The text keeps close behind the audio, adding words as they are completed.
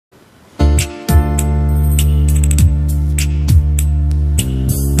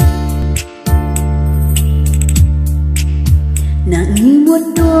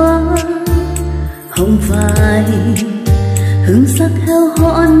không phải hương sắc heo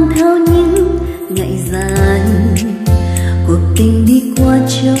hon theo những ngày dài. Cuộc tình đi qua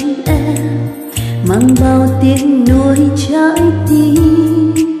trong em mang bao tiếng nuối trái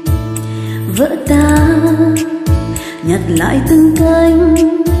tim. Vỡ tan nhặt lại từng cánh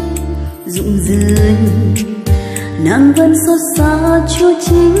rụng rơi, nàng vẫn xót xa cho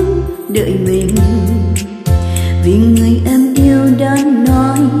chính đợi mình. Vì người em yêu đã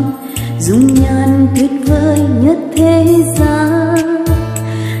nói dung nhan tuyệt vời nhất thế gian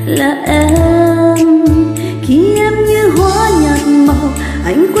là em. Khi em như hoa nhạt màu,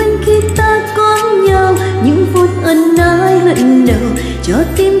 anh quên khi ta có nhau. Những phút ân ái lần đầu cho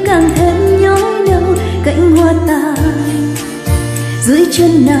tim càng thêm nhói đau. Cánh hoa tàn dưới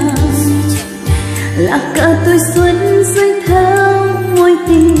chân nàng là cả tuổi xuân rơi theo môi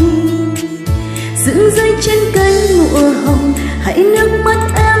tình. Dựng rơi trên cánh mùa hồng, hãy nước mắt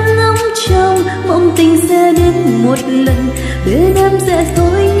em ngóng trông. Mong tình sẽ đến một lần, bên em sẽ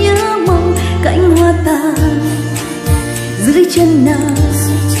thôi nhớ mong. Cánh hoa tàn dưới chân nàng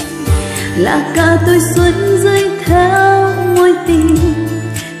là cả tuổi xuân rơi theo môi tình.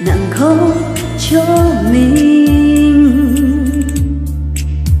 Nàng khóc cho mình.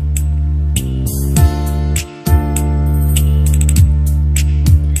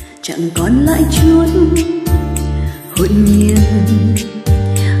 Chẳng còn lại chút hồn nhiên,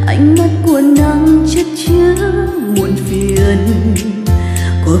 ánh mắt của nàng chất chứa muộn phiền.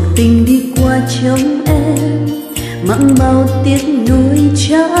 Cuộc tình đi qua trong em mang bao tiếc nuối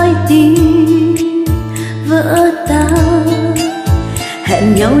trái tim. Vỡ tan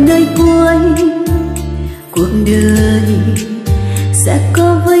hẹn nhau nơi cuối cuộc đời, sẽ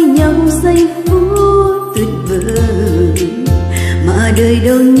có với nhau giây phút tuyệt vời. Mà đời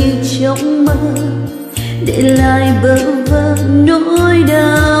đâu như trong mơ, để lại bơ vơ nỗi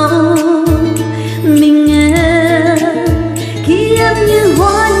đau. Mình nghe khi em như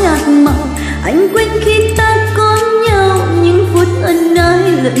hoa nhạt màu, anh quên khi ta có nhau. Những phút ân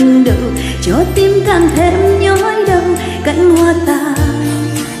ái lần đầu cho tim càng thêm nhói đau. Cánh hoa tàn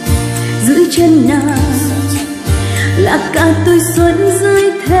dưới chân nàng là cả tuổi xuân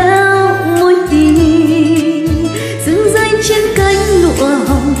rơi theo môi tình. Dừng rơi trên cánh lụa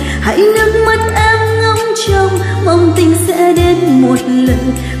hồng, hãy nước mắt em ngóng trông. Mong tình sẽ đến một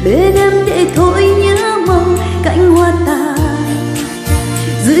lần, bên em để thôi nhớ mong. Cánh hoa tàn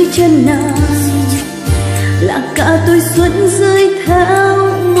dưới chân nàng là cả tuổi xuân rơi theo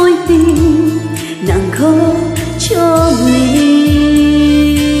môi tình. Nàng khóc cho mình.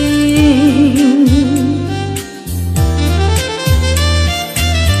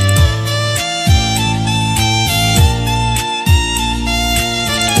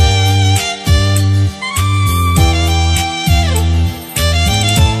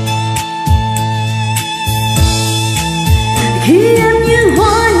 Khi em như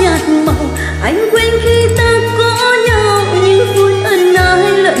hoa nhạt màu, anh quên khi ta có nhau. Những phút ân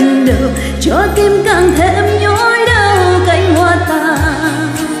ái lần đầu cho tim càng thêm nhói đau. Cánh hoa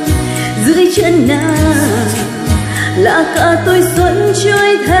tàn dưới chân nàng là cả tuổi xuân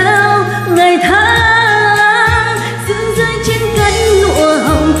trôi theo ngày tháng. Dừng rơi trên cánh lụa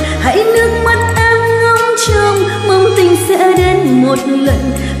hồng, hãy nước mắt em ngóng trông. Mong tình sẽ đến một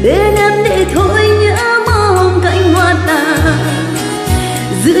lần, bên em để thôi nhớ mong. Cánh hoa tàn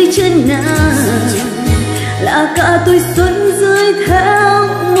dưới chân nàng là cả tuổi xuân rơi theo